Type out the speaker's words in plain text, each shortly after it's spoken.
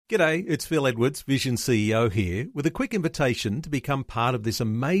G'day, it's Phil Edwards, Vision CEO here, with a quick invitation to become part of this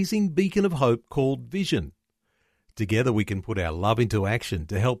amazing beacon of hope called Vision. Together we can put our love into action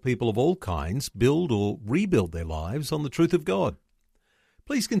to help people of all kinds build or rebuild their lives on the truth of God.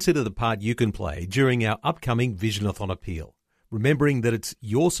 Please consider the part you can play during our upcoming Visionathon appeal, remembering that it's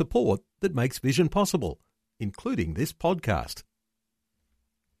your support that makes Vision possible, including this podcast.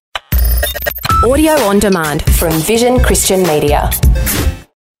 Audio on demand from Vision Christian Media.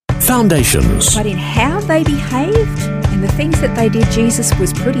 Foundations. But in how they behaved and the things that they did, Jesus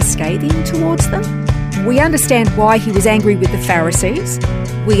was pretty scathing towards them. We understand why he was angry with the Pharisees.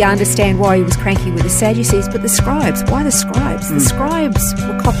 We understand why he was cranky with the Sadducees, but the scribes, why the scribes? The scribes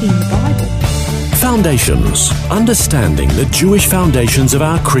were copying the Bible. Foundations. Understanding the Jewish foundations of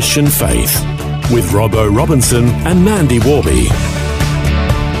our Christian faith. With Robbo Robinson and Mandy Warby.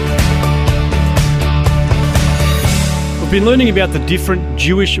 We've been learning about the different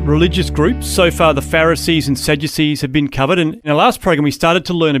Jewish religious groups. So far, the Pharisees and Sadducees have been covered. And in our last program, we started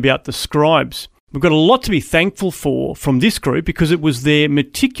to learn about the scribes. We've got a lot to be thankful for from this group because it was their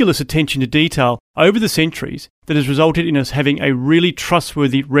meticulous attention to detail over the centuries that has resulted in us having a really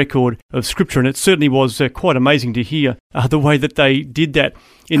trustworthy record of Scripture. And it certainly was quite amazing to hear the way that they did that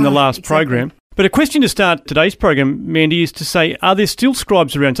in the last program. But a question to start today's program, Mandy, is to say, are there still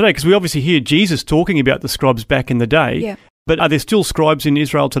scribes around today? Because we obviously hear Jesus talking about the scribes back in the day. Yeah. But are there still scribes in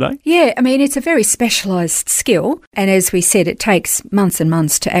Israel today? Yeah, I mean, it's a very specialised skill. And as we said, it takes months and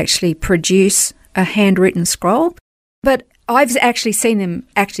months to actually produce a handwritten scroll. But I've actually seen them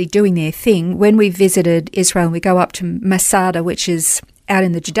actually doing their thing. When we visited Israel, we go up to Masada, which is out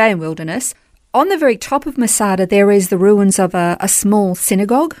in the Judean wilderness. On the very top of Masada, there is the ruins of a small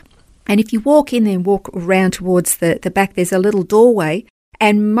synagogue. And if you walk in there and walk around towards the back, there's a little doorway.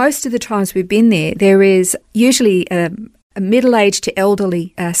 And most of the times we've been there, there is usually a middle-aged to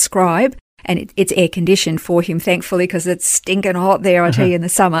elderly scribe, and it's air-conditioned for him, thankfully, because it's stinking hot there, I tell you, in the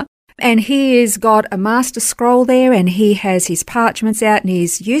summer. And he has got a master scroll there, and he has his parchments out, and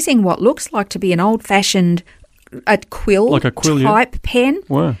he's using what looks like to be an old-fashioned quill type pen.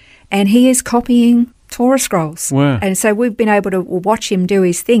 Wow. And he is copying Torah scrolls. Wow. And so we've been able to watch him do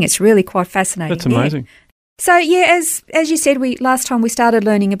his thing. It's really quite fascinating. That's amazing. Yeah. So, yeah, as you said, last time we started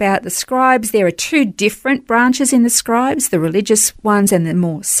learning about the scribes. There are two different branches in the scribes, the religious ones and the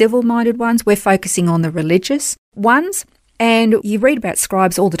more civil-minded ones. We're focusing on the religious ones. And you read about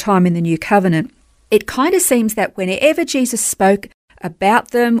scribes all the time in the New Covenant. It kind of seems that whenever Jesus spoke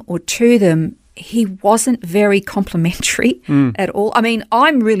about them or to them, he wasn't very complimentary at all. I mean,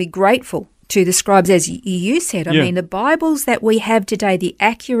 I'm really grateful to the scribes, as you said. I mean, the Bibles that we have today, the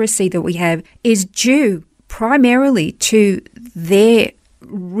accuracy that we have is due primarily to their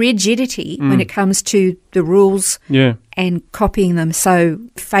rigidity when it comes to the rules and copying them so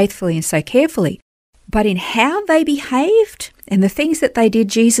faithfully and so carefully. But in how they behaved and the things that they did,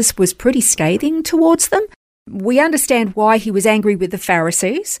 Jesus was pretty scathing towards them. We understand why he was angry with the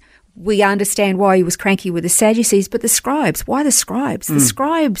Pharisees. We understand why he was cranky with the Sadducees, but the scribes, why the scribes? The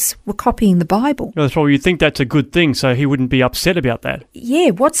scribes were copying the Bible. Well, that's probably, you'd think that's a good thing, so he wouldn't be upset about that.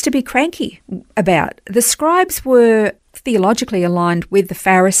 Yeah, what's to be cranky about? The scribes were theologically aligned with the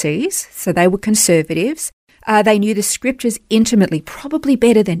Pharisees, so they were conservatives. They knew the scriptures intimately, probably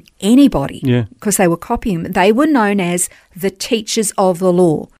better than anybody, because they were copying them. They were known as the teachers of the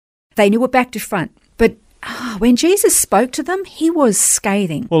law. They knew it back to front. But when Jesus spoke to them, he was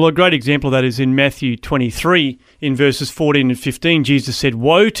scathing. Well, a great example of that is in Matthew 23, in verses 14 and 15, Jesus said,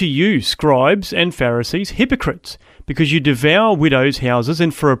 "Woe to you, scribes and Pharisees, hypocrites, because you devour widows' houses,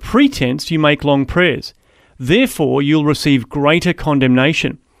 and for a pretense you make long prayers. Therefore you'll receive greater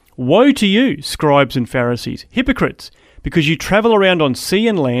condemnation. Woe to you, scribes and Pharisees, hypocrites, because you travel around on sea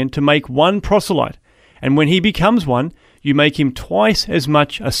and land to make one proselyte, and when he becomes one, you make him twice as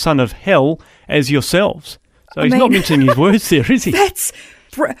much a son of hell as yourselves." So he's not mincing his words there, is he?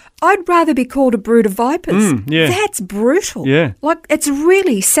 I'd rather be called a brood of vipers. That's brutal. Yeah. Like, it's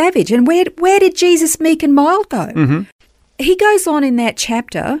really savage. And where did Jesus meek and mild go? He goes on in that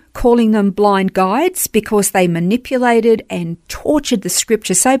chapter calling them blind guides because they manipulated and tortured the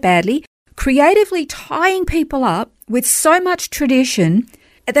scripture so badly, creatively tying people up with so much tradition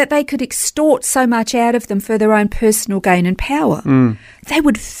that they could extort so much out of them for their own personal gain and power. They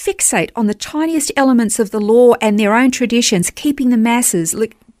would fixate on the tiniest elements of the law and their own traditions, keeping the masses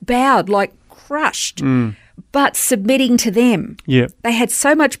bowed, like crushed, but submitting to them. They had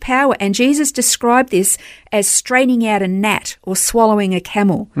so much power, and Jesus described this as straining out a gnat or swallowing a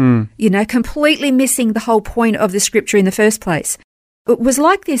camel, completely missing the whole point of the scripture in the first place. It was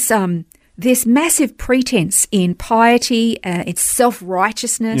like this this massive pretense in piety, its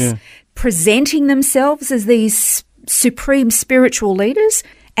self-righteousness, presenting themselves as these supreme spiritual leaders.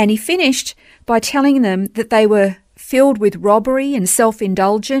 And he finished by telling them that they were filled with robbery and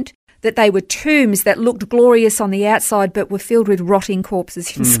self-indulgent, that they were tombs that looked glorious on the outside but were filled with rotting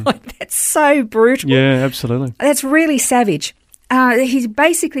corpses inside. That's so brutal. Yeah, absolutely. That's really savage. He's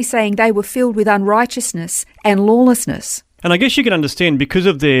basically saying they were filled with unrighteousness and lawlessness. And I guess you can understand, because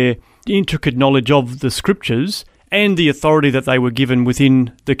of their intricate knowledge of the scriptures and the authority that they were given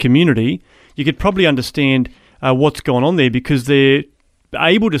within the community, you could probably understand what's going on there, because they're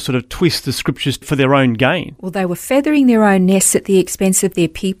able to sort of twist the scriptures for their own gain. Well, they were feathering their own nests at the expense of their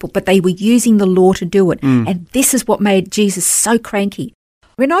people, but they were using the law to do it. And this is what made Jesus so cranky.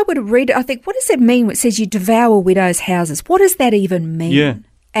 When I would read it, I think, what does it mean when it says you devour widows' houses? What does that even mean? Yeah.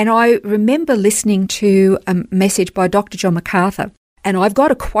 And I remember listening to a message by Dr. John MacArthur, and I've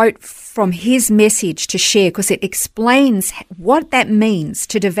got a quote from his message to share because it explains what that means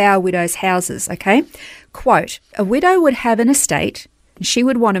to devour widows' houses, okay? Quote, a widow would have an estate, and she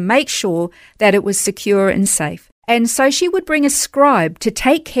would want to make sure that it was secure and safe. And so she would bring a scribe to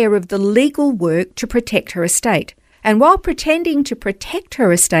take care of the legal work to protect her estate. And while pretending to protect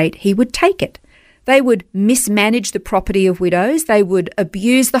her estate, he would take it. They would mismanage the property of widows. They would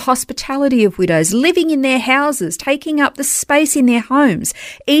abuse the hospitality of widows, living in their houses, taking up the space in their homes,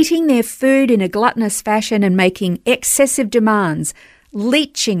 eating their food in a gluttonous fashion and making excessive demands,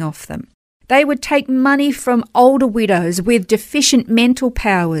 leeching off them. They would take money from older widows with deficient mental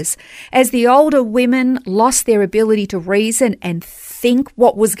powers. As the older women lost their ability to reason and think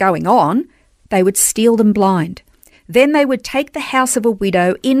what was going on, they would steal them blind. Then they would take the house of a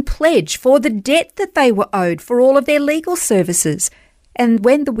widow in pledge for the debt that they were owed for all of their legal services. And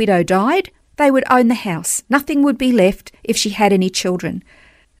when the widow died, they would own the house. Nothing would be left if she had any children.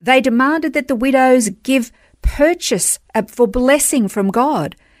 They demanded that the widows give purchase for blessing from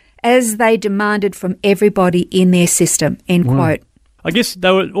God, as they demanded from everybody in their system, end quote. I guess they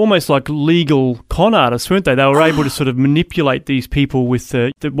were almost like legal con artists, weren't they? They were able to sort of manipulate these people with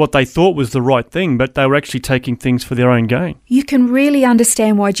what they thought was the right thing, but they were actually taking things for their own gain. You can really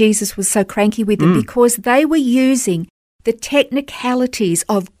understand why Jesus was so cranky with them, because they were using the technicalities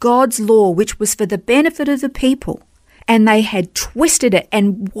of God's law, which was for the benefit of the people, and they had twisted it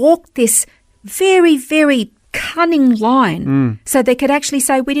and walked this very, very cunning line so they could actually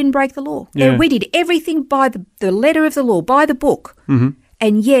say we didn't break the law. Yeah. We did everything by the letter of the law, by the book,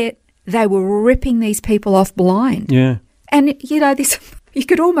 and yet they were ripping these people off blind. Yeah. And, this you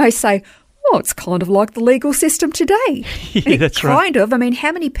could almost say, oh, it's kind of like the legal system today. Yeah, that's right. Kind of. I mean,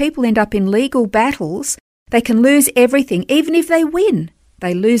 how many people end up in legal battles? They can lose everything, even if they win.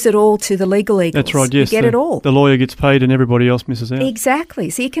 They lose it all to the legal eagles. That's right, yes. You get it all. The lawyer gets paid and everybody else misses out. Exactly.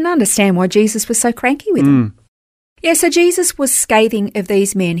 So you can understand why Jesus was so cranky with them. Yeah, so Jesus was scathing of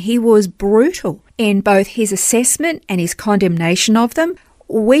these men. He was brutal in both his assessment and his condemnation of them.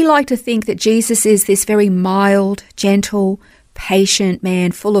 We like to think that Jesus is this very mild, gentle, patient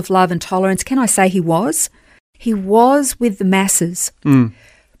man full of love and tolerance. Can I say he was? He was with the masses.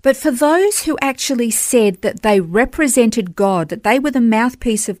 But for those who actually said that they represented God, that they were the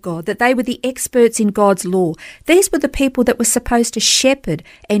mouthpiece of God, that they were the experts in God's law, these were the people that were supposed to shepherd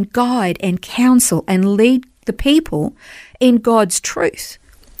and guide and counsel and lead the people in God's truth.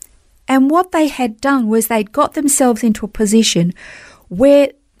 And what they had done was they'd got themselves into a position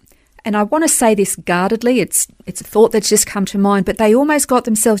where, and I want to say this guardedly, it's a thought that's just come to mind, but they almost got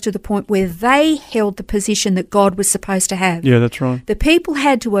themselves to the point where they held the position that God was supposed to have. Yeah, that's right. The people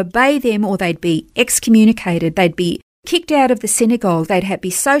had to obey them or they'd be excommunicated, they'd be kicked out of the synagogue, they'd be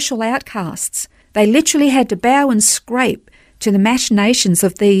social outcasts. They literally had to bow and scrape to the machinations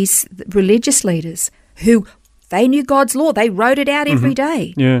of these religious leaders who, they knew God's law, they wrote it out every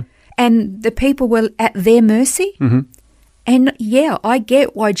day. Yeah. And the people were at their mercy. And yeah, I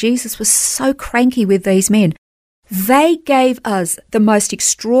get why Jesus was so cranky with these men. They gave us the most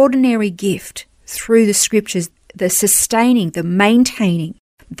extraordinary gift through the scriptures, the sustaining, the maintaining,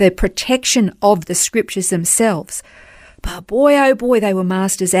 the protection of the scriptures themselves. But boy, oh boy, they were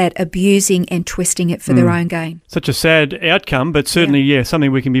masters at abusing and twisting it for their own gain. Such a sad outcome, but certainly,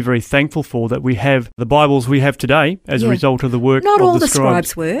 something we can be very thankful for, that we have the Bibles we have today as a result of the work of the scribes. Not all the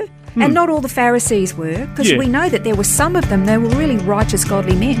scribes were, and not all the Pharisees were, because we know that there were some of them, they were really righteous,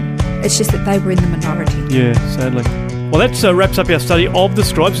 godly men. It's just that they were in the minority. Yeah, sadly. Well, that wraps up our study of the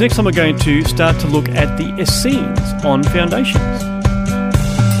scribes. Next time we're going to start to look at the Essenes on foundations.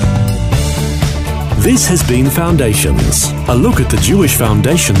 This has been Foundations, a look at the Jewish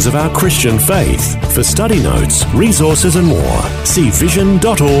foundations of our Christian faith. For study notes, resources and more, see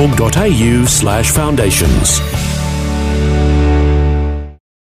vision.org.au/foundations.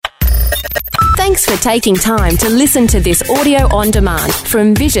 Thanks for taking time to listen to this audio on demand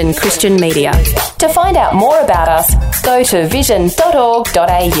from Vision Christian Media. To find out more about us, go to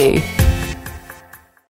vision.org.au.